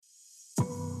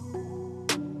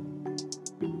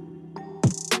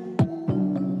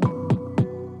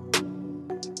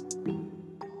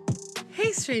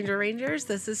Stranger Rangers.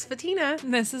 This is Fatina.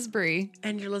 This is Bree.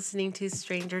 And you're listening to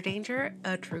Stranger Danger,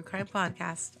 a true crime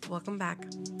podcast. Welcome back.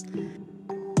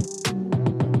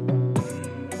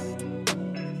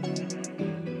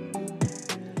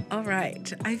 All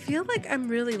right. I feel like I'm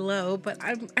really low, but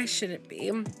I shouldn't be.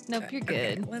 Nope, you're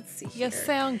good. Okay, let's see here. You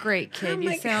sound great, kid.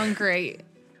 You sound great.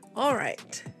 All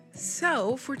right.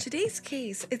 So for today's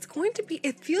case, it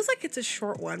feels like it's a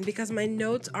short one because my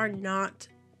notes are not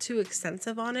too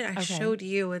extensive on it. I showed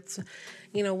you it's,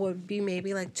 would be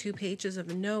maybe like 2 pages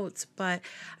of notes, but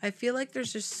I feel like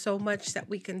there's just so much that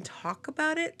we can talk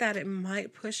about it that it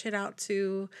might push it out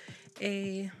to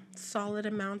a solid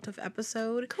amount of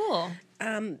episode. Cool.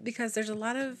 Because there's a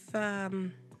lot of,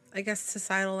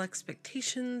 societal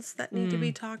expectations that need to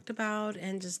be talked about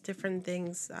and just different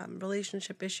things,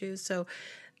 relationship issues. So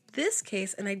this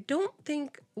case, and I don't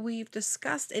think we've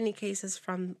discussed any cases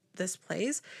from this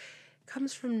place,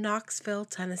 comes from Knoxville,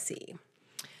 Tennessee.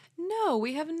 No,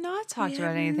 we have not talked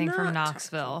about anything from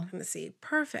Knoxville. Tennessee.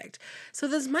 Perfect. So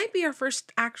this might be our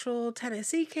first actual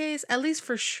Tennessee case, at least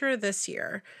for sure this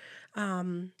year,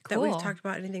 that we've talked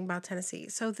about anything about Tennessee.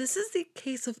 So this is the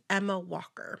case of Emma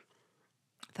Walker.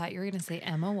 I thought you were going to say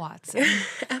Emma Watson.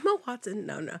 Emma Watson?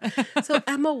 No. So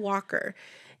Emma Walker.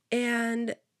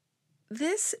 And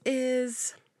this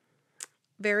is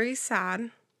very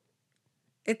sad.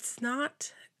 It's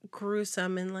not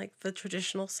gruesome in like the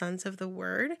traditional sense of the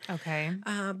word. Okay.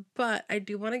 But I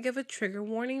do want to give a trigger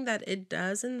warning that it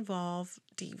does involve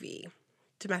DV,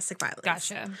 domestic violence.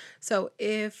 Gotcha. So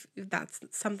if that's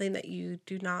something that you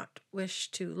do not wish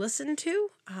to listen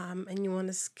to, and you want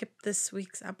to skip this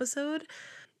week's episode,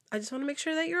 I just want to make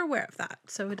sure that you're aware of that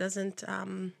so it doesn't,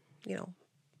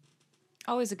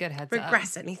 always a good heads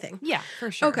regress anything. Yeah,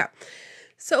 for sure. Okay.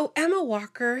 So Emma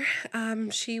Walker,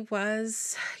 she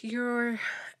was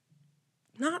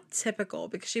not typical,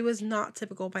 because she was not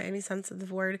typical by any sense of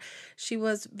the word. She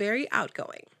was very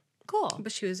outgoing. Cool.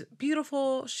 But she was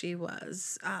beautiful. She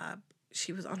was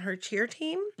on her cheer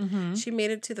team. Mm-hmm. She made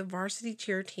it to the varsity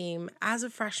cheer team as a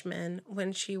freshman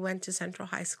when she went to Central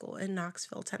High School in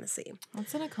Knoxville, Tennessee.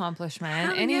 That's an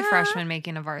accomplishment. Any freshman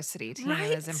making a varsity team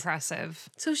is impressive.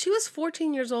 So she was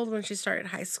 14 years old when she started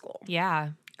high school. Yeah.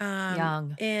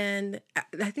 Young. And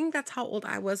I think that's how old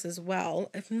I was as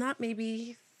well. If not,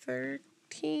 maybe 13.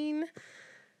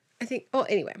 I think. Oh,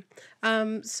 anyway.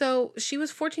 So she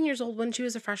was 14 years old when she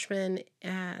was a freshman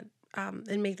and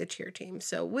made the cheer team.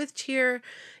 So with cheer,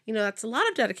 that's a lot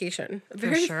of dedication.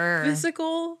 Very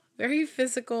physical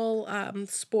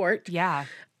sport. Yeah.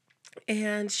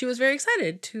 And she was very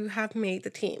excited to have made the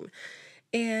team.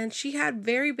 And she had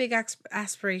very big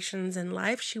aspirations in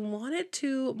life. She wanted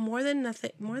to, more than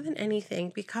anything,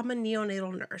 become a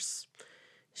neonatal nurse.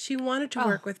 She wanted to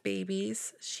work with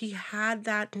babies. She had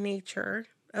that nature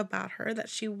about her that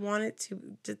she wanted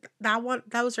to. That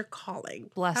was her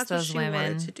calling. That's those what she women.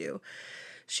 Wanted to do.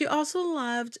 She also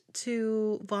loved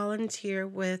to volunteer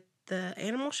with the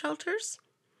animal shelters.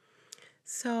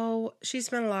 So she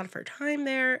spent a lot of her time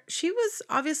there. She was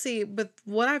obviously, with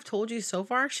what I've told you so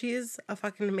far, she is a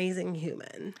fucking amazing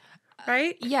human,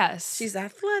 right? Yes. She's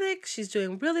athletic. She's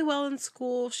doing really well in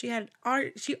school. She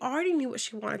already knew what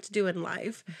she wanted to do in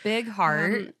life. Big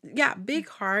heart. Big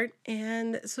heart.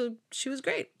 And so she was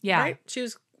great. Yeah. Right? She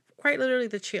was quite literally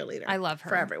the cheerleader. I love her.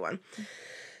 For everyone.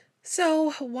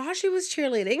 So while she was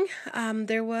cheerleading,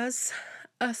 there was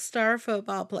a star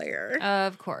football player.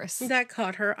 Of course. That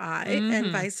caught her eye,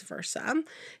 and vice versa.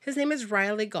 His name is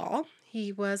Riley Gaul.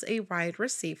 He was a wide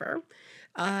receiver.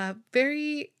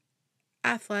 Very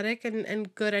athletic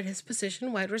and good at his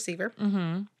position, wide receiver.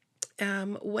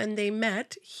 Mm-hmm. When they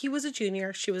met, he was a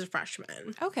junior, she was a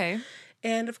freshman. Okay.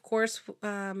 And of course,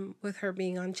 with her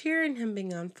being on cheer and him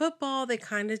being on football, they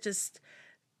kind of just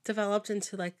developed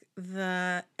into like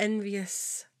the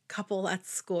envious couple at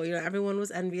school. Everyone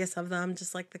was envious of them,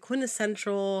 just like the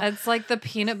quintessential. It's like the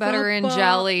peanut butter and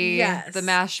jelly, the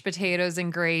mashed potatoes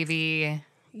and gravy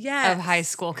of high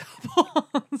school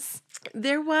couples.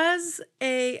 There was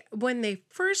when they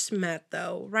first met,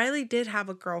 though, Riley did have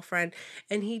a girlfriend,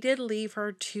 and he did leave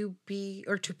her to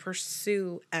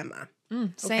pursue Emma.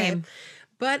 Same. Okay?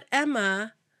 But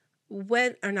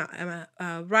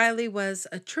Riley was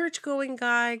a church-going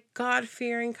guy,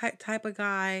 God-fearing type of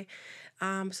guy.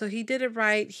 So he did it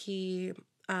right. He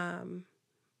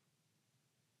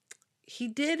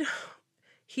did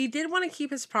want to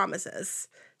keep his promises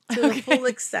to the full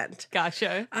extent.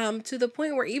 Gotcha. To the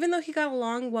point where even though he got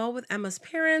along well with Emma's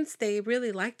parents, they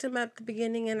really liked him at the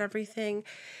beginning and everything,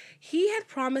 he had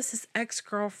promised his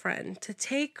ex-girlfriend to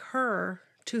take her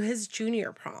to his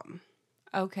junior prom.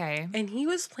 Okay. And he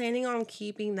was planning on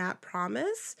keeping that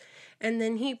promise. And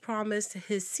then he promised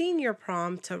his senior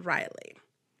prom to Riley.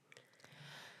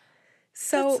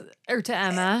 So, or to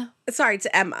Emma. Sorry,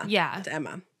 to Emma. Yeah. To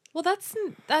Emma. Well, that's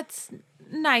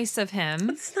nice of him.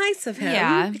 It's nice of him.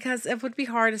 Yeah. Because it would be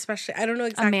hard, especially, I don't know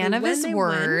exactly a man of when his they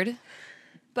word. went.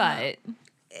 But.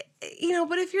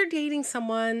 But if you're dating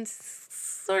someone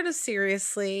sort of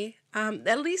seriously,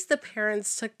 at least the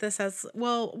parents took this as,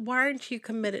 well, why aren't you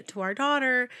committed to our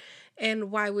daughter? And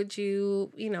why would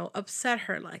you, upset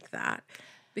her like that?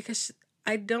 Because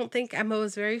I don't think Emma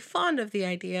was very fond of the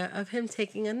idea of him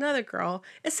taking another girl,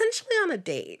 essentially on a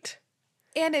date.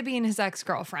 And it being his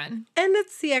ex-girlfriend. And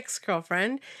it's the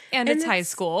ex-girlfriend. And it's high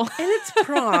school. And it's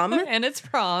prom. And it's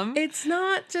prom. It's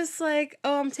not just like,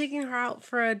 oh, I'm taking her out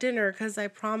for a dinner because I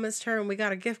promised her and we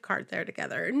got a gift card there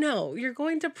together. No, you're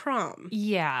going to prom.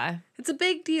 Yeah. It's a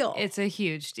big deal. It's a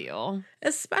huge deal.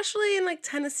 Especially in like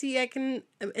Tennessee, and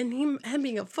him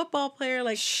being a football player,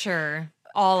 like sure.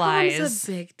 All eyes. It's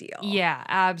a big deal. Yeah,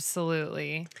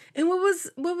 absolutely. And what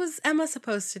was Emma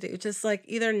supposed to do? Just like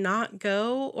either not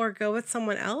go or go with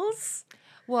someone else?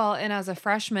 Well, and as a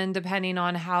freshman, depending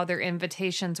on how their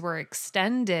invitations were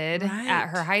extended at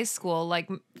her high school, like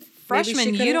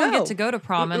freshmen, you don't get to go to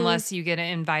prom unless you get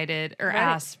invited or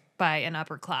asked by an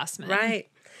upperclassman. Right.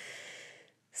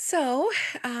 So,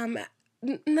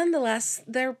 nonetheless,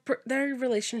 their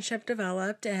relationship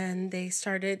developed and they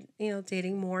started,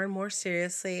 dating more and more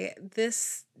seriously.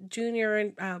 This junior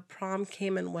and prom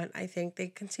came and went. I think they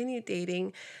continued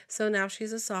dating. So now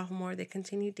she's a sophomore. They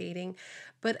continued dating.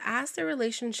 But as their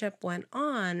relationship went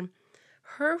on,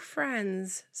 her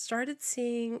friends started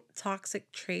seeing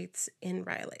toxic traits in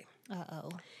Riley. Uh-oh.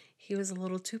 He was a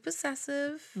little too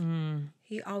possessive.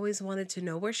 He always wanted to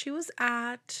know where she was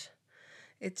at.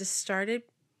 It just started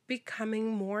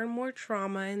becoming more and more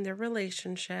trauma in their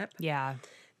relationship. Yeah.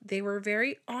 They were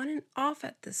very on and off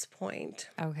at this point.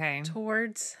 Okay.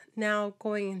 Towards now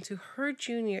going into her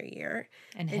junior year.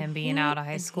 And him being out of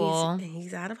high school.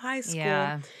 He's out of high school.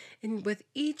 Yeah. And with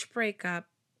each breakup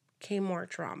came more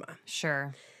trauma.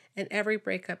 Sure. And every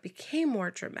breakup became more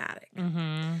dramatic.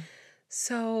 Mm-hmm.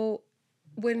 So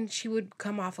when she would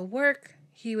come off of work,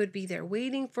 he would be there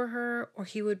waiting for her, or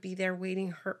he would be there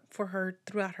waiting for her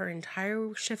throughout her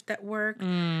entire shift at work.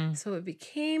 So it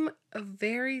became a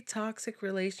very toxic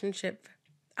relationship.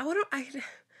 I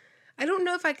don't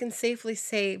know if I can safely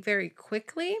say very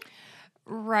quickly.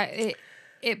 Right.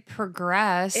 It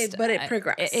progressed. But it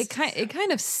progressed. It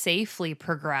kind of safely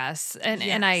progressed.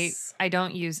 And I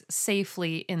don't use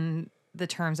safely in the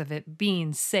terms of it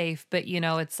being safe, but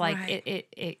it's like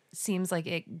it seems like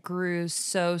it grew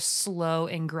so slow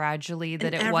and gradually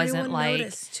that it wasn't like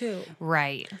noticed too.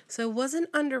 Right. So it wasn't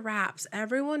under wraps.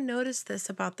 Everyone noticed this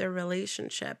about their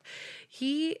relationship.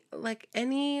 He, like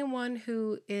anyone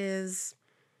who is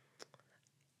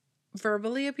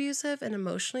verbally abusive and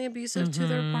emotionally abusive to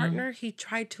their partner, he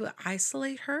tried to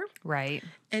isolate her. Right.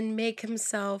 And make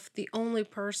himself the only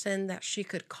person that she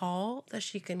could call, that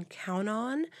she can count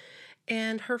on.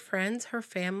 And her friends, her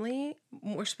family,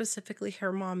 more specifically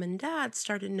her mom and dad,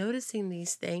 started noticing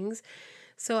these things.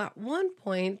 So at one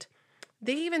point,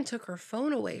 they even took her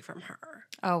phone away from her.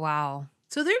 Oh, wow.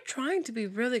 So they're trying to be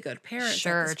really good parents.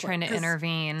 Sure, trying to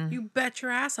intervene. You bet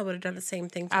your ass I would have done the same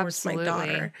thing towards my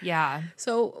daughter. Yeah.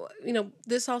 So,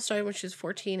 this all started when she was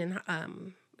 14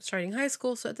 and starting high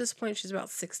school. So at this point, she's about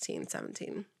 16,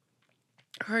 17.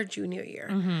 Her junior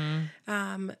year.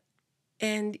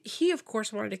 And he, of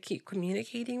course, wanted to keep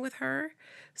communicating with her.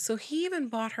 So he even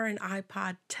bought her an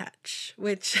iPod Touch,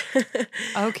 which...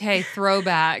 Okay,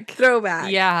 throwback.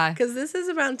 Throwback. Yeah. Because this is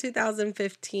around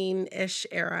 2015-ish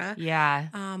era. Yeah.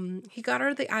 He got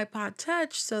her the iPod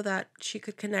Touch so that she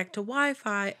could connect to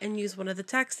Wi-Fi and use one of the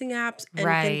texting apps and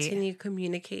continue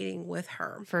communicating with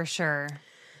her. For sure.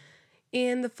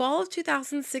 In the fall of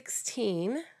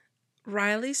 2016,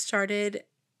 Riley started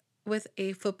with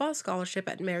a football scholarship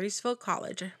at Marysville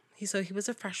College. So he was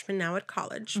a freshman now at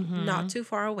college, not too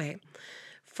far away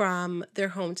from their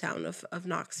hometown of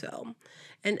Knoxville.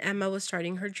 And Emma was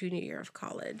starting her junior year of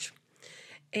college.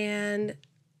 And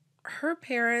her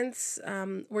parents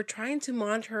were trying to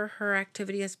monitor her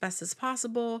activity as best as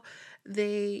possible.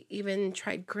 They even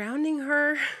tried grounding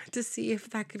her to see if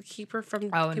that could keep her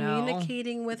from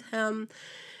communicating with him.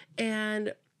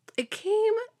 And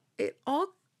it all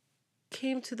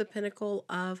came to the pinnacle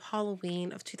of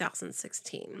Halloween of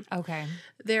 2016. Okay.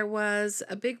 There was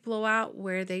a big blowout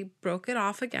where they broke it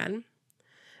off again.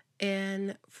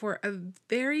 And for a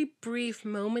very brief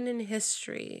moment in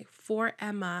history for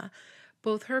Emma,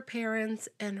 both her parents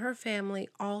and her family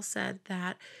all said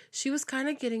that she was kind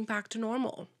of getting back to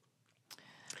normal.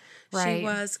 She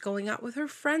was going out with her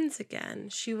friends again.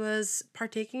 She was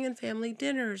partaking in family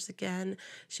dinners again.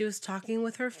 She was talking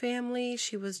with her family.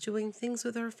 She was doing things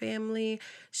with her family.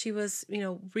 She was,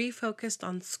 refocused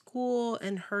on school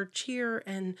and her cheer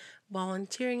and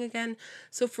volunteering again.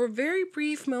 So for a very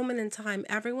brief moment in time,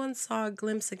 everyone saw a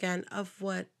glimpse again of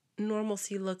what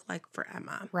normalcy looked like for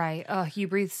Emma. Right. Oh, you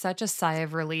breathe such a sigh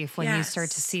of relief when you start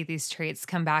to see these traits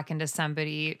come back into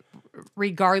somebody,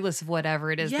 regardless of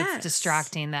whatever it is that's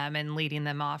distracting them and leading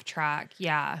them off track.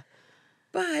 Yeah.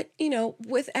 But,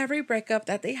 with every breakup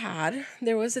that they had,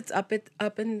 there was its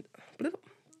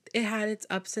it had its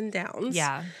ups and downs.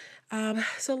 Yeah.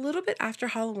 So a little bit after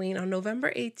Halloween, on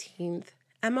November 18th,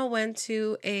 Emma went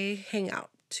to a hangout,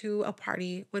 to a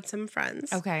party with some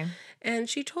friends. Okay. And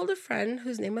she told a friend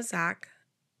whose name was Zach,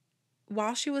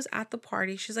 while she was at the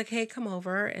party, she's like, hey, come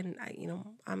over. And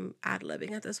I'm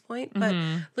ad-libbing at this point, but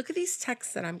look at these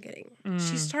texts that I'm getting.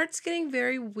 She starts getting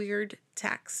very weird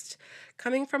texts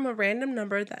coming from a random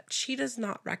number that she does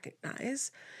not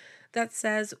recognize that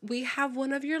says, we have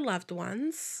one of your loved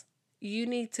ones. You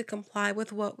need to comply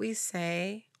with what we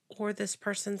say or this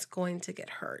person's going to get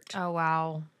hurt. Oh,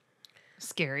 wow.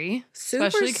 Scary. Super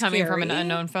Especially coming from an scary.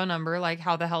 unknown phone number. Like,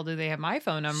 how the hell do they have my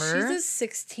phone number? She's a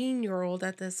 16-year-old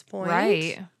at this point.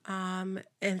 Right. And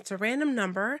it's a random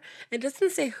number. It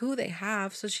doesn't say who they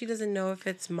have, so she doesn't know if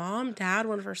it's mom, dad,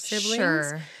 one of her siblings.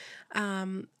 Sure.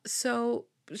 So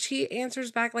she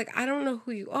answers back, like, I don't know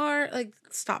who you are. Like,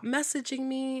 stop messaging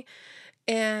me.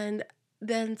 And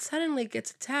then suddenly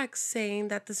gets a text saying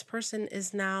that this person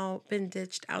is now been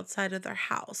ditched outside of their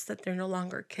house, that they're no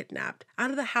longer kidnapped,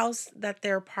 out of the house that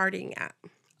they're partying at.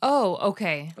 Oh,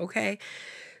 okay. Okay.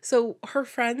 So her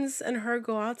friends and her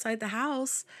go outside the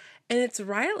house, and it's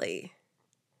Riley.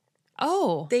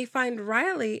 Oh. They find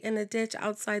Riley in a ditch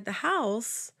outside the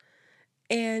house,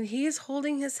 and he is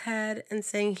holding his head and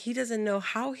saying he doesn't know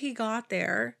how he got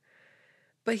there,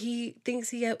 but he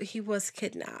thinks he was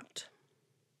kidnapped.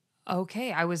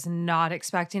 Okay, I was not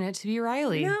expecting it to be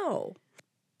Riley. No.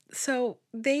 So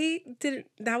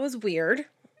that was weird.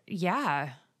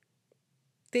 Yeah.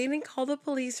 They didn't call the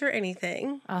police or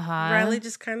anything. Uh-huh. Riley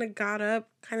just kind of got up,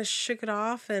 kind of shook it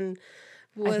off, and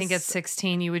I think at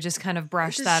 16 you would just kind of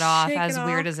brush that off, as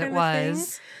weird as it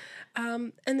was.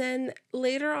 And then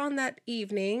later on that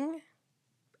evening,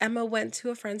 Emma went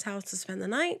to a friend's house to spend the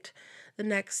night. The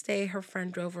next day, her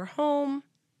friend drove her home.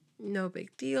 No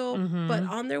big deal. But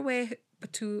on their way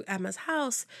to Emma's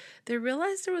house, they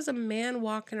realized there was a man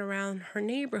walking around her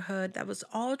neighborhood that was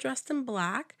all dressed in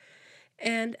black.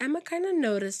 And Emma kind of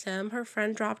noticed him. Her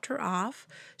friend dropped her off.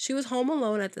 She was home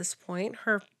alone at this point.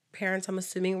 Her parents, I'm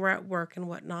assuming, were at work and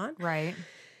whatnot. Right.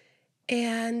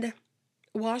 And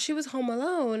while she was home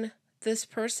alone, this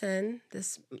person,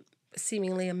 this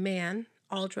seemingly a man,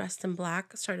 all dressed in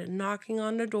black, started knocking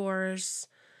on the doors.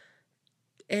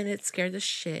 And it scared the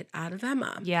shit out of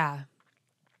Emma. Yeah.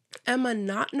 Emma,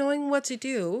 not knowing what to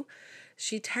do,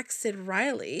 she texted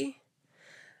Riley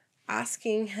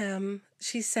asking him,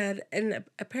 she said, and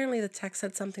apparently the text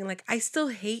said something like, I still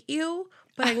hate you,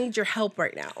 but I need your help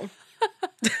right now.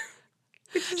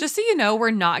 Just so you know,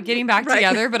 we're not getting back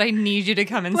together, but I need you to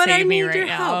come and save me right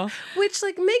now. Help. Which,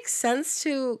 makes sense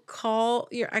to call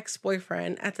your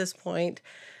ex-boyfriend at this point.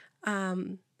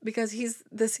 Because he's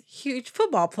this huge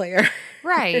football player.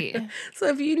 Right. So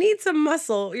if you need some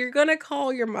muscle, you're going to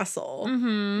call your muscle.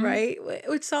 Right?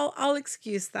 Which I'll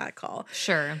excuse that call.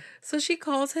 Sure. So she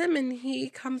calls him and he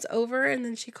comes over, and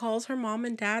then she calls her mom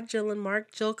and dad, Jill and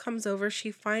Mark. Jill comes over. She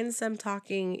finds them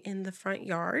talking in the front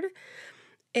yard.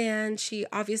 And she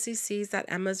obviously sees that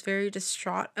Emma's very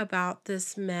distraught about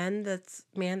this man that's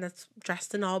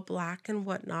dressed in all black and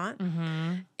whatnot.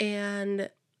 And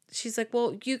she's like,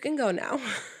 well, you can go now.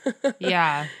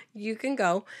 Yeah. You can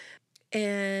go.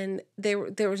 And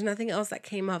there was nothing else that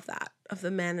came of that, of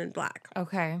the man in black.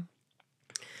 Okay.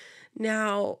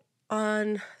 Now,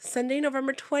 on Sunday,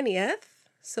 November 20th,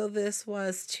 so this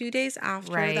was 2 days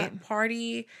after that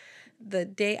party, the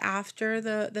day after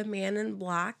the man in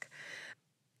black,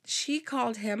 she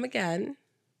called him again.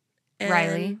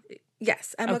 Riley?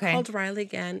 Yes, Emma called Riley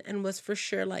again and was for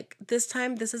sure like, this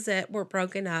time, this is it. We're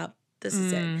broken up. This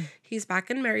is it. He's back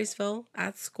in Marysville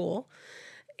at school.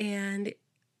 And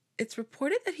it's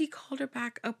reported that he called her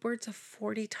back upwards of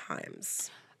 40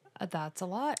 times. That's a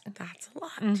lot. That's a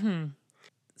lot.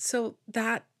 So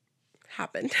that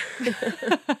happened.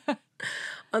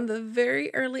 On the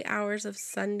very early hours of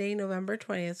Sunday, November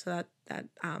 20th, so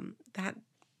that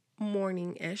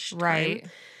morning-ish time, right.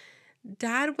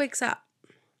 Dad wakes up.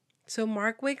 So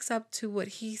Mark wakes up to what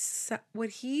he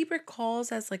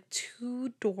recalls as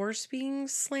 2 doors being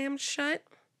slammed shut.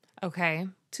 Okay.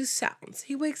 To sounds.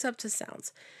 He wakes up to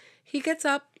sounds. He gets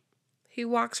up. He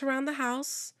walks around the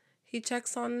house. He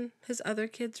checks on his other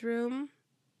kid's room.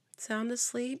 Sound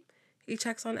asleep. He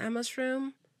checks on Emma's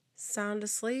room. Sound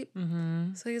asleep.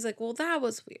 Mm-hmm. So he's like, well, that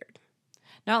was weird.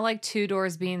 Not like two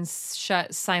doors being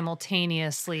shut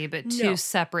simultaneously, but two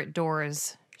separate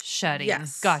doors shutting.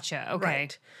 Yes. Gotcha. Okay.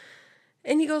 Right.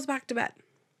 And he goes back to bed.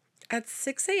 At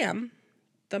 6 a.m.,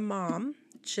 the mom,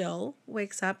 Jill,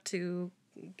 wakes up to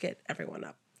get everyone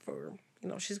up for,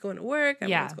 she's going to work.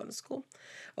 Everyone's going to school.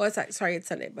 Oh, it's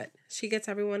Sunday, but she gets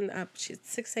everyone up. She's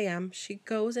 6 a.m. She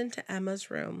goes into Emma's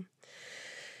room.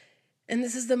 And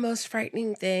this is the most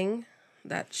frightening thing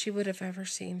that she would have ever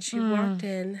seen. She walked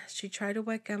in. She tried to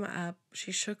wake Emma up.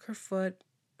 She shook her foot,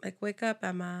 like, wake up,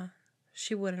 Emma.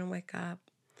 She wouldn't wake up.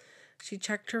 She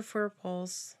checked her for a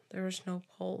pulse. There was no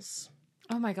pulse.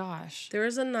 Oh, my gosh. There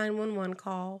is a 911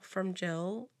 call from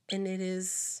Jill, and it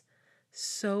is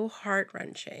so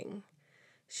heart-wrenching.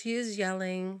 She is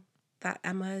yelling that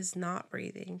Emma is not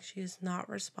breathing. She is not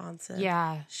responsive.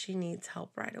 Yeah. She needs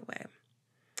help right away.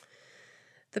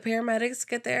 The paramedics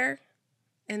get there,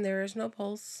 and there is no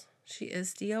pulse. She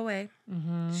is DOA.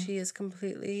 Mm-hmm. She is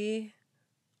completely...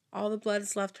 all the blood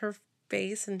has left her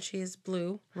face, and she is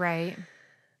blue. Right.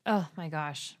 Oh, my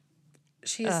gosh.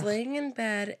 She's laying in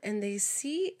bed, and they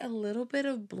see a little bit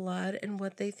of blood and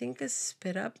what they think is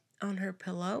spit up on her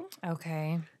pillow.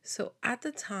 Okay. So at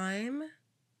the time,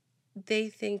 they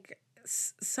think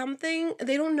something,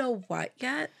 they don't know what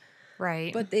yet.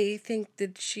 Right. But they think,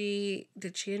 did she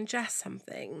ingest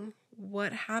something?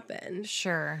 What happened?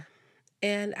 Sure.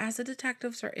 And as the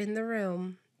detectives are in the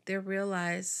room, they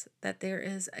realize that there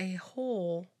is a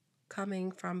hole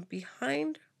coming from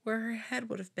behind where her head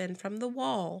would have been, from the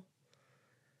wall,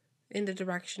 in the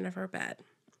direction of her bed.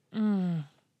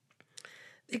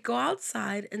 They go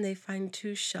outside and they find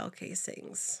 2 shell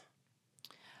casings.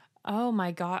 Oh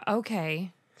my God.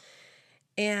 Okay.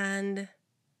 And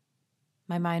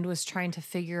my mind was trying to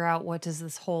figure out, what does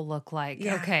this hole look like?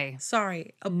 Yeah, okay.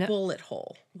 Sorry, bullet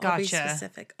hole. Gotcha. I'll be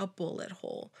specific. A bullet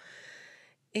hole.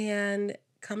 And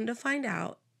come to find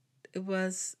out, it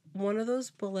was one of those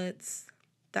bullets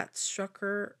that struck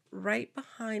her right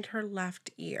behind her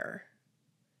left ear.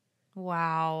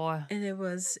 Wow. And it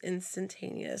was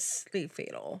instantaneously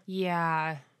fatal.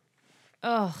 Yeah.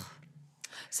 Ugh.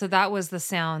 So that was the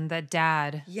sound that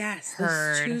Dad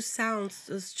heard. Those 2 sounds,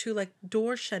 those 2 like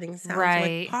door shutting sounds,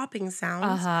 right. like popping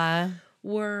sounds,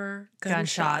 were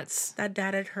gunshots that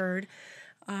Dad had heard.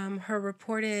 Her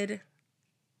reported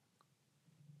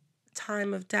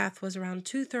time of death was around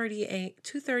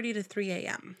 2:30 to 3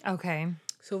 a.m. Okay.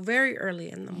 So very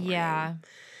early in the morning. Yeah.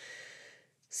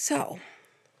 So,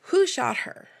 who shot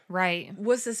her? Right.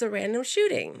 Was this a random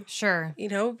shooting? Sure.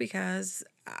 Because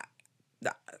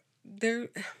there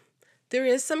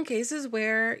is some cases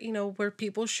where, where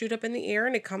people shoot up in the air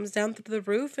and it comes down through the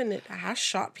roof and it has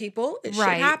shot people. Shit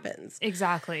happens.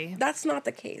 Exactly. That's not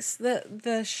the case.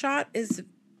 The shot is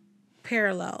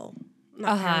parallel.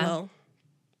 Not parallel.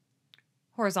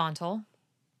 Horizontal.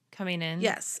 Coming in.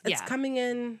 Yes. It's coming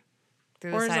in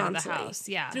through the side of the house.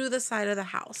 Yeah. Through the side of the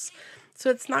house. So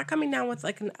it's not coming down with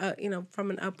like an,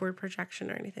 from an upward projection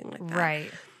or anything like that.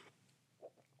 Right.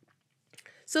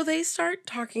 So they start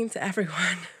talking to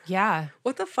everyone. Yeah.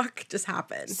 What the fuck just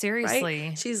happened? Seriously.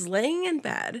 Right? She's laying in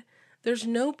bed. There's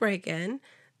no break-in.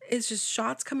 It's just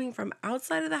shots coming from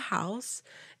outside of the house.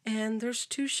 And there's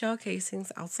 2 shell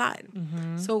casings outside.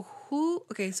 Mm-hmm. So who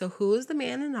is the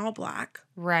man in all black?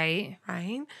 Right.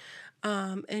 Right.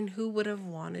 And who would have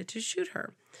wanted to shoot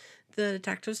her? The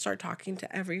detectives start talking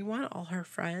to everyone, all her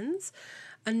friends.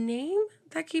 A name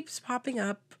that keeps popping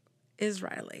up is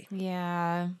Riley.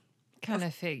 Yeah. Kind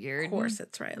of figured. Of course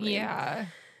it's Riley. Yeah.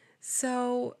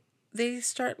 So they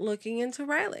start looking into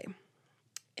Riley.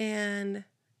 And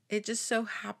it just so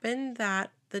happened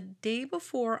that the day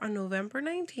before, on November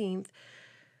 19th,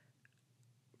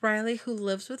 Riley, who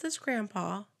lives with his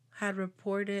grandpa, had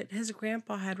reported his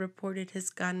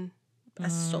gun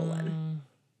as stolen.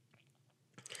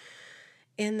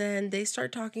 And then they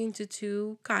start talking to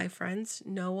 2 guy friends,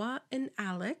 Noah and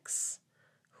Alex,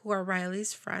 who are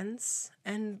Riley's friends,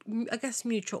 and I guess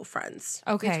mutual friends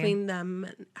between them,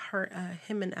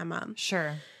 him and Emma.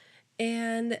 Sure.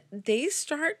 And they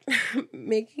start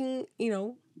making,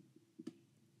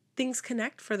 things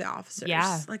connect for the officers.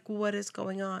 Yeah. Like, what is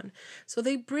going on? So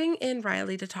they bring in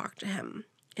Riley to talk to him.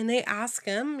 And they ask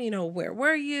him, where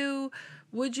were you?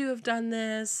 Would you have done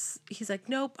this? He's like,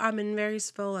 nope, I'm in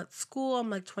Marysville at school. I'm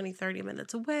like 20, 30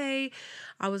 minutes away.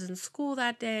 I was in school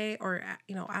that day, or,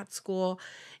 at school.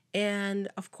 And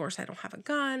of course I don't have a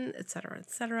gun, et cetera,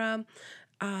 et cetera.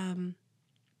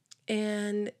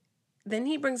 And then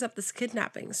he brings up this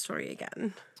kidnapping story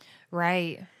again.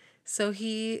 Right. So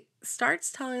he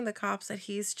starts telling the cops that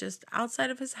he's just outside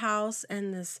of his house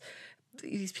and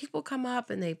these people come up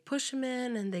and they push him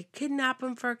in and they kidnap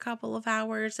him for a couple of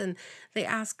hours and they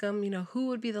ask him, who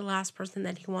would be the last person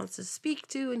that he wants to speak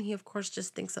to. And he, of course,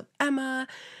 just thinks of Emma,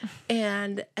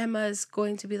 and Emma is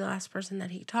going to be the last person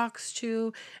that he talks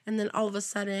to. And then all of a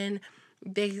sudden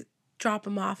they drop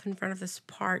him off in front of this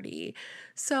party.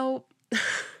 So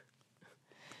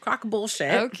crock of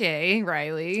bullshit. Okay,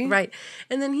 Riley. Right.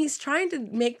 And then he's trying to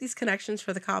make these connections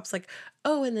for the cops, like,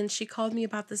 oh, and then she called me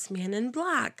about this man in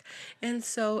black. And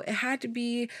so it had to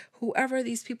be whoever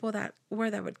these people that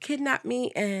would kidnap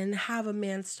me and have a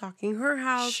man stalking her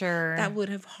house that would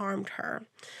have harmed her.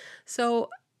 So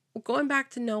going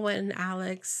back to Noah and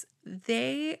Alex,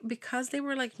 because they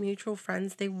were like mutual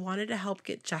friends, they wanted to help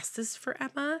get justice for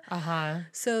Emma.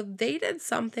 So they did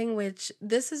something, which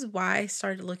this is why I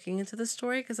started looking into the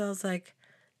story, because I was like,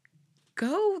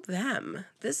 go them.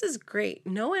 This is great.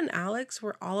 Noah and Alex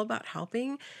were all about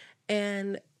helping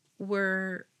and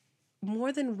were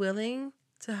more than willing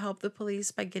to help the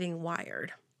police by getting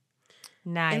wired.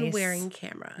 Nice. And wearing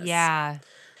cameras. Yeah.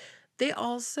 They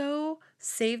also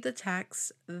saved the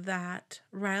text that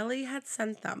Riley had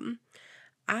sent them,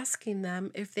 asking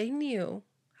them if they knew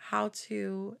how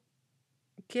to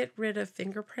get rid of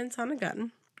fingerprints on a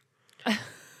gun.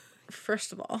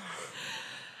 First of all.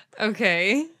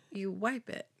 Okay. You wipe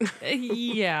it.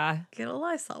 Yeah. Get a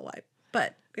Lysol wipe.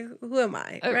 But who am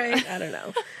I, right? I don't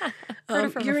know. From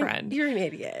a friend. You're an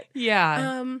idiot.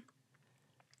 Yeah.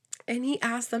 And he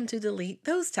asked them to delete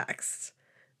those texts.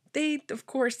 They, of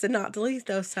course, did not delete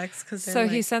those texts. So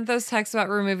he sent those texts about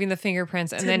removing the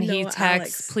fingerprints, and then he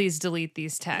texts, please delete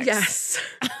these texts.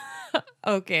 Yes.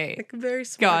 Okay. Like a very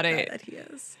smart guy that he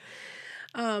is.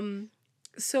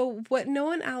 So what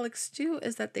Noah and Alex do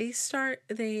is that they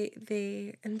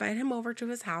invite him over to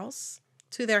his house,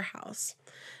 to their house,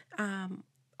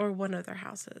 or one of their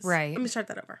houses. Right. Let me start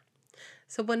that over.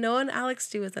 So what Noah and Alex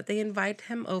do is that they invite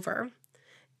him over,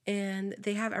 and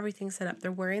they have everything set up.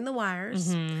 They're wearing the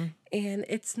wires, and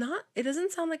it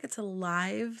doesn't sound like it's a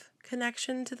live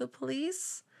connection to the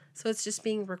police. So it's just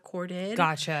being recorded.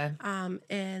 Gotcha.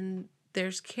 And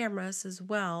there's cameras as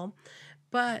well.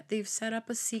 But they've set up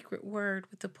a secret word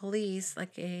with the police,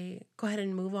 like a go ahead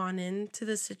and move on into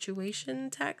the situation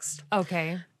text.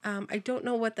 Okay. I don't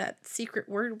know what that secret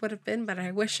word would have been, but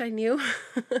I wish I knew.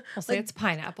 I'll say it's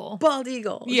pineapple. Bald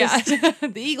eagle. Yeah.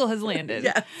 The eagle has landed.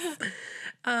 Yes.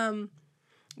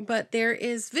 But there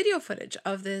is video footage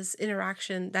of this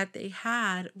interaction that they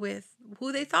had with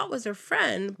who they thought was their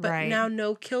friend, but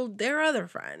now killed their other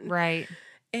friend. Right.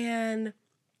 And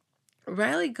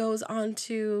Riley goes on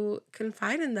to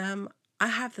confide in them, I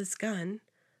have this gun.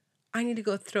 I need to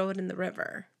go throw it in the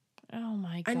river. Oh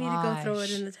my gosh. I need to go throw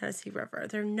it in the Tennessee River.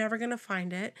 They're never going to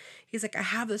find it. He's like, I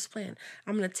have this plan.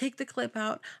 I'm going to take the clip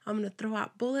out. I'm going to throw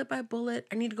out bullet by bullet.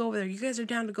 I need to go over there. You guys are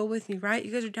down to go with me, right?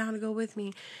 You guys are down to go with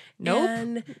me. Nope.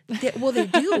 And they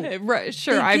do. Right,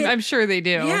 sure. I'm sure they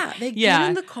do. Yeah. They get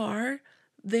in the car.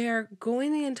 They're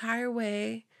going the entire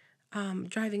way,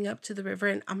 driving up to the river.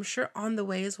 And I'm sure on the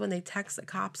way is when they text the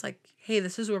cops like, hey,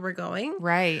 this is where we're going.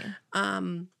 Right.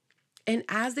 And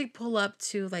as they pull up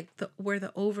to where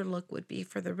the overlook would be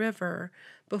for the river,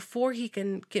 before he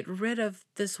can get rid of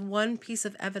this one piece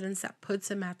of evidence that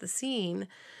puts him at the scene,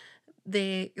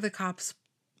 the cops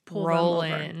pull them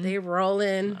over. They roll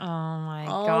in. Oh my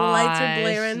god! All lights are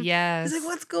blaring. Yes. He's like,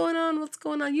 "What's going on? What's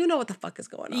going on? You know what the fuck is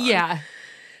going on?" Yeah.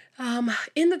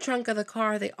 In the trunk of the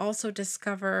car, they also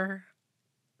discover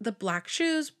the black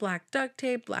shoes, black duct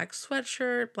tape, black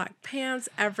sweatshirt, black pants,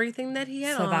 everything that he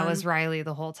had on. So that was Riley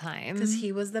the whole time. Because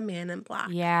he was the man in black.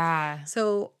 Yeah.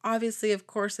 So obviously, of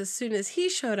course, as soon as he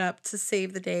showed up to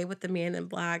save the day with the man in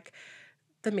black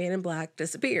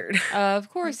disappeared. Of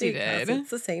course he did.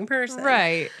 It's the same person.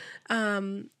 Right.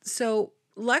 So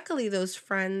luckily, those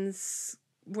friends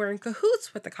were in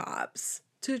cahoots with the cops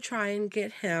to try and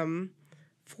get him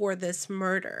for this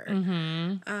murder.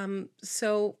 Mm-hmm.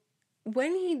 So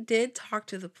when he did talk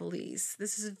to the police,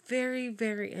 this is very,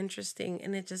 very interesting,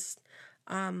 and it just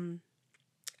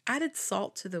added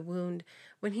salt to the wound.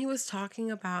 When he was talking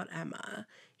about Emma,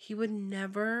 he would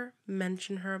never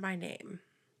mention her by name.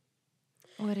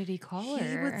 What did he call her?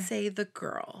 He would say the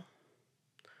girl.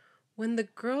 When the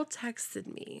girl texted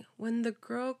me, when the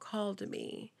girl called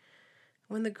me,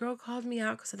 when the girl called me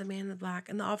out because of the man in the black,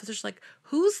 and the officer's like,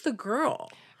 who's the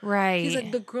girl? Right. He's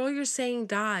like, the girl you're saying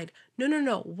died.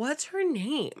 No. What's her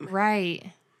name?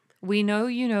 Right. We know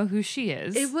you know who she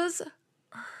is. It was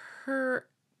her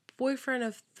boyfriend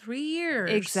of 3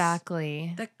 years.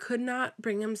 Exactly. That could not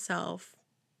bring himself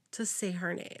to say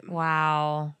her name.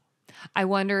 Wow. I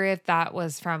wonder if that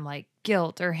was from like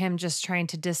guilt or him just trying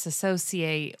to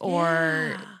disassociate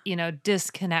or,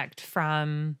 disconnect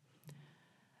from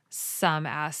some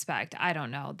aspect. I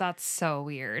don't know. That's so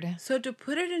weird. So to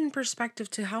put it in perspective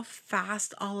to how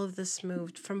fast all of this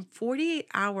moved, from 48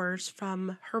 hours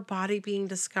from her body being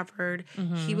discovered,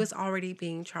 he was already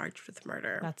being charged with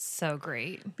murder. That's so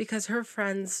great. Because her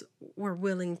friends were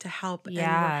willing to help and were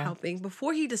helping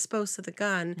before he disposed of the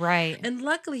gun. Right. And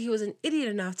luckily he was an idiot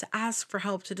enough to ask for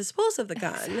help to dispose of the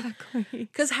gun. Exactly.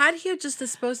 Because had he just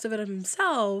disposed of it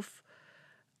himself,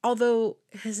 although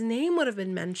his name would have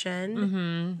been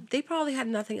mentioned, they probably had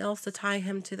nothing else to tie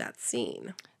him to that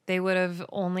scene. They would have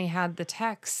only had the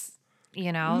texts,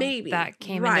 Maybe. that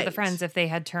came into the friends if they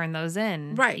had turned those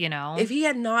in. Right. If he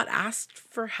had not asked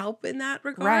for help in that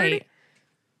regard, right.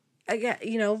 Again,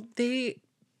 they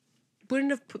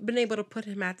wouldn't have been able to put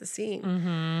him at the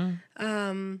scene.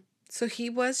 So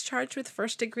he was charged with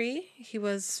first degree. He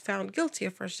was found guilty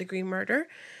of first degree murder.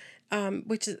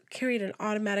 Which carried an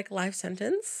automatic life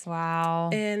sentence. Wow.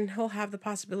 And he'll have the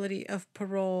possibility of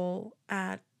parole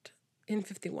in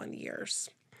 51 years.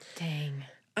 Dang.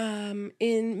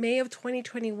 In May of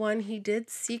 2021, he did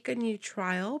seek a new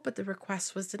trial, but the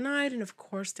request was denied. And of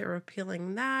course, they're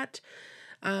appealing that.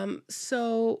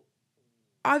 So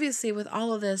obviously with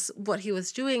all of this, what he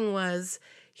was doing was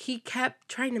he kept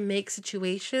trying to make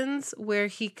situations where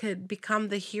he could become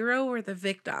the hero or the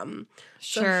victim.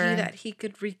 Sure. So that he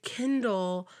could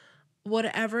rekindle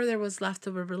whatever there was left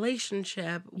of a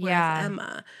relationship with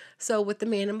Emma. So with the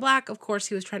Man in Black, of course,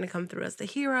 he was trying to come through as the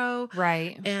hero.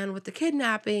 Right. And with the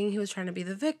kidnapping, he was trying to be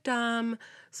the victim.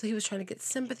 So he was trying to get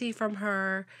sympathy from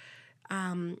her.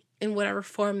 In whatever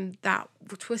form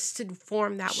twisted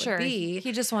form that would be.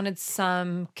 He just wanted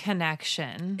some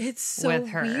connection. It's so with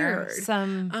her. Weird.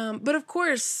 But of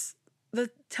course, the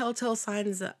telltale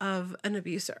signs of an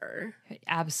abuser.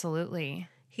 Absolutely.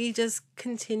 He just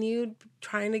continued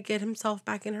trying to get himself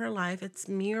back in her life. It's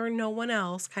me or no one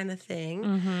else kind of thing.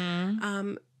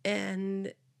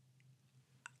 And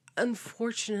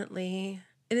unfortunately,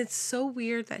 and it's so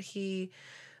weird that he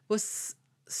was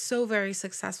so very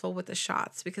successful with the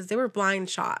shots because they were blind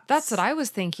shots. That's what I was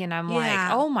thinking. I'm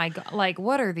like, oh my God, like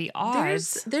what are the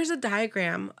odds? There's a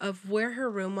diagram of where her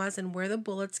room was and where the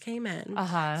bullets came in.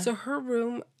 So her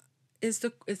room is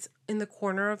in the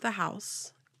corner of the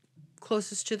house,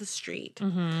 closest to the street.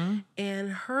 And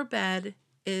her bed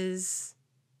is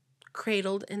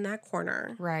cradled in that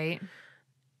corner. Right.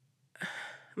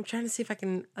 I'm trying to see if I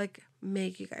can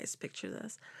make you guys picture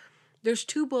this. There's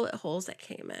 2 bullet holes that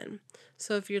came in.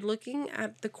 So if you're looking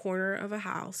at the corner of a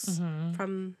house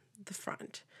from the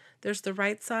front, there's the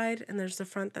right side and there's the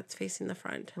front that's facing the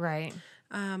front. Right.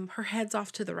 Her head's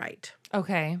off to the right.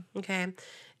 Okay.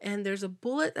 And there's a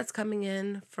bullet that's coming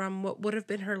in from what would have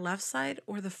been her left side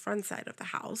or the front side of the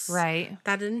house. Right.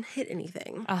 That didn't hit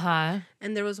anything.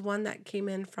 And there was one that came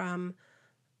in from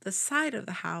the side of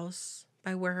the house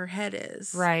by where her head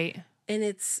is. Right. And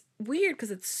it's weird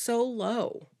because it's so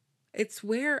low. It's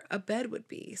where a bed would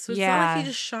be. So it's not like he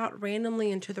just shot randomly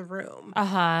into the room.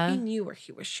 He knew where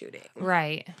he was shooting.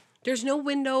 Right. There's no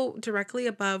window directly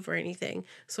above or anything.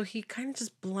 So he kind of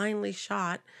just blindly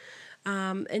shot.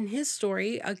 And his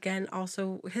story, again,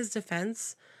 also his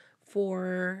defense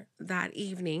for that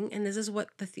evening, and this is what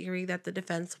the theory that the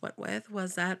defense went with,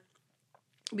 was that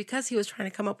because he was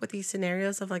trying to come up with these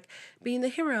scenarios of being the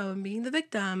hero and being the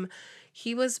victim,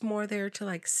 he was more there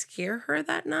to scare her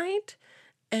that night.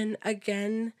 And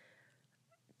again,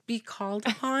 be called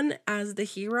upon as the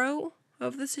hero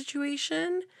of the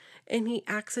situation, and he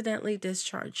accidentally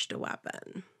discharged a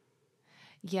weapon.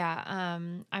 Yeah,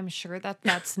 I'm sure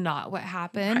that's not what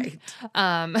happened.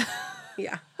 Right.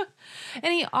 Yeah.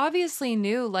 And he obviously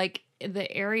knew the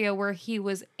area where he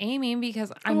was aiming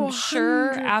because I'm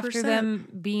sure 100%. After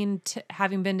them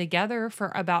having been together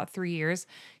for about 3 years,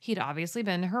 he'd obviously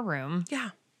been to her room. Yeah.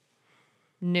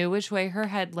 Knew which way her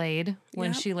head laid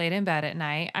when she laid in bed at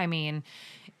night. I mean,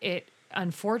 it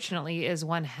unfortunately is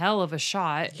one hell of a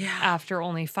shot after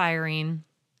only firing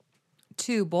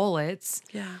 2 bullets.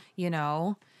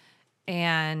 Yeah.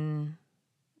 And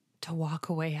to walk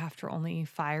away after only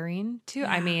firing 2.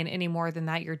 I mean, any more than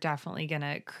that, you're definitely going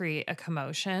to create a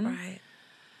commotion. Right.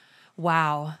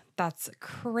 Wow. That's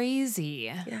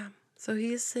crazy. Yeah. So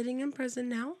he is sitting in prison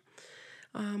now.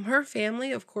 Her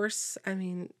family, of course, I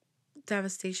mean,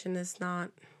 devastation is not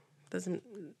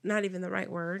even the right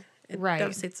word. It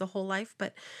devastates the whole life,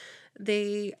 but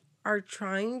they are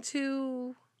trying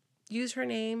to use her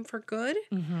name for good.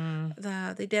 Mm-hmm.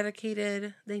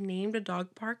 They named a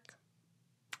dog park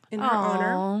in her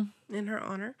honor. In her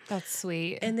honor. That's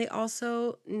sweet. And they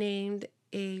also named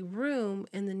a room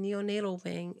in the neonatal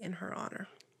wing in her honor.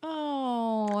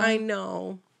 Oh. I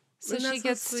know. So she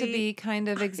gets to be kind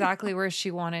of exactly where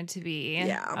she wanted to be.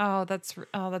 Yeah. That's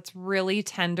really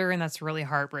tender and that's really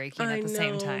heartbreaking at the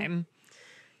same time.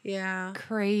 Yeah.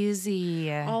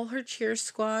 Crazy. All her cheer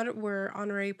squad were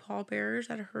honorary pallbearers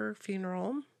at her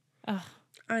funeral. Ugh.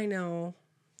 I know.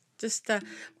 Just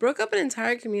broke up an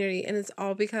entire community, and it's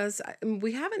all because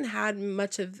we haven't had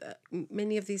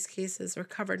many of these cases, or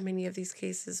covered many of these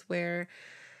cases where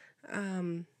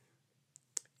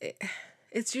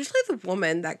it's usually the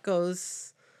woman that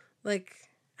goes, like,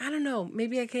 I don't know,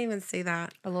 maybe I can't even say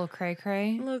that. A little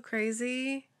cray-cray? A little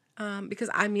crazy. Because,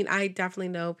 I mean, I definitely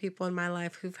know people in my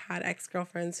life who've had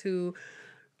ex-girlfriends who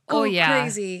go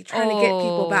crazy trying to get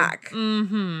people back.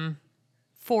 Mm-hmm.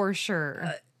 For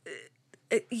sure.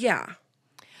 Yeah.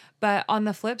 But on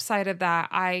the flip side of that,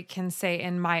 I can say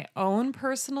in my own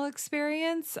personal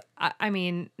experience, I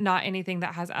mean, not anything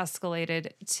that has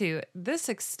escalated to this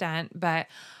extent, but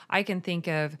I can think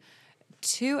of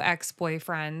 2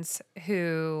 ex-boyfriends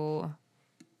who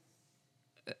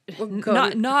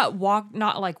not walk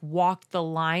the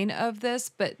line of this,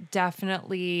 but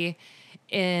definitely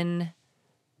in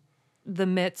the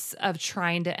midst of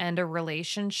trying to end a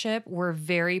relationship were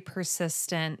very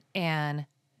persistent and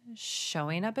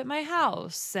showing up at my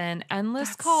house and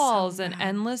endless calls and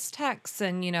endless texts.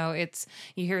 And, you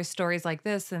hear stories like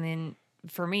this. And then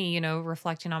for me,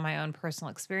 reflecting on my own personal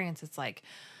experience, it's like,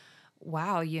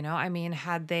 wow, I mean,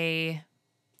 had they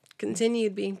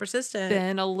continued being persistent,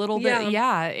 been a little bit,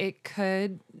 it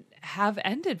could have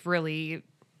ended really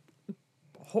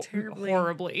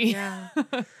horribly. Yeah.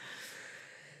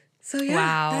 So,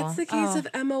 that's the case of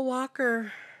Emma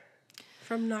Walker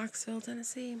from Knoxville,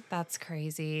 Tennessee. That's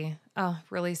crazy. Oh,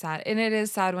 really sad. And it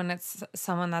is sad when it's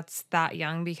someone that's that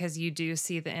young, because you do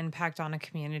see the impact on a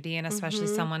community, and especially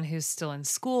someone who's still in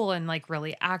school and like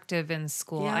really active in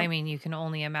school. Yep. I mean, you can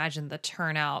only imagine the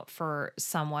turnout for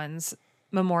someone's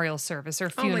memorial service or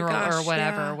funeral or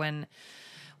whatever when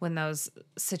those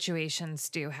situations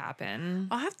do happen.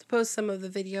 I'll have to post some of the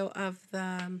video of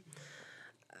the,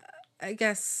 I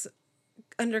guess,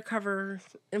 undercover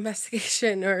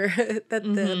investigation or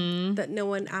that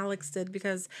Noah and Alex did,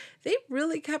 because they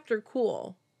really kept her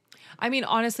cool. I mean,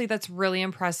 honestly, that's really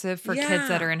impressive for kids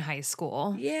that are in high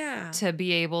school. Yeah. To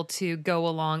be able to go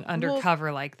along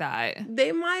undercover like that.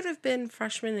 They might have been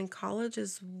freshmen in college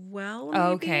as well. Maybe.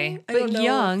 Okay. But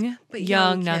young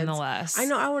nonetheless. I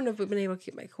know. I wouldn't have been able to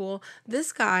keep my cool.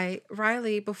 This guy,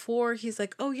 Riley, before he's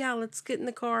like, oh yeah, let's get in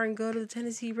the car and go to the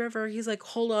Tennessee River. He's like,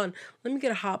 hold on. Let me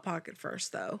get a Hot Pocket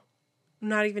first, though. I'm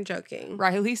not even joking.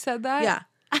 Riley said that? Yeah.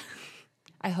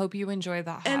 I hope you enjoy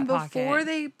that Hot Pocket. And before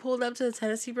they pulled up to the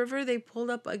Tennessee River, they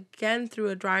pulled up again through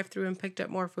a drive-thru and picked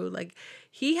up more food. Like,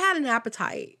 he had an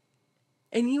appetite.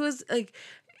 And he was like,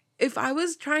 if I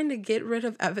was trying to get rid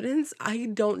of evidence, I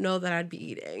don't know that I'd be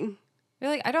eating. You're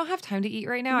like, I don't have time to eat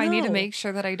right now. No. I need to make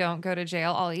sure that I don't go to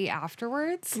jail. I'll eat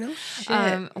afterwards. No shit.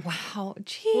 Wow.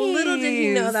 Jeez. Well, little did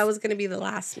he know that was going to be the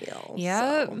last meal.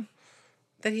 Yep. So,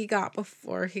 that he got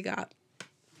before he got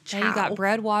chow. And you got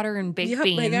bread, water, and baked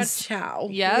beans. I got chow.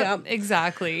 Yep,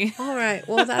 exactly. All right.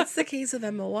 Well, that's the case of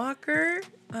Emma Walker.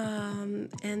 And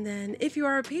then if you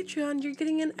are a Patreon, you're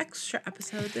getting an extra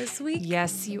episode this week.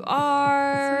 Yes, you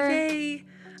are. Today,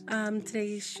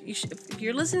 if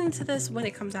you're listening to this when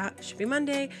it comes out, it should be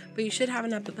Monday, but you should have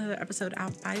another episode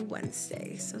out by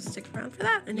Wednesday. So stick around for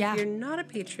that. And if you're not a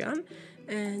Patreon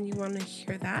and you want to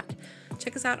hear that,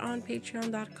 check us out on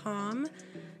patreon.com.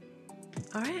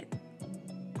 All right.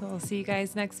 We'll see you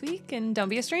guys next week, and don't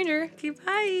be a stranger. Okay,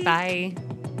 bye. Bye.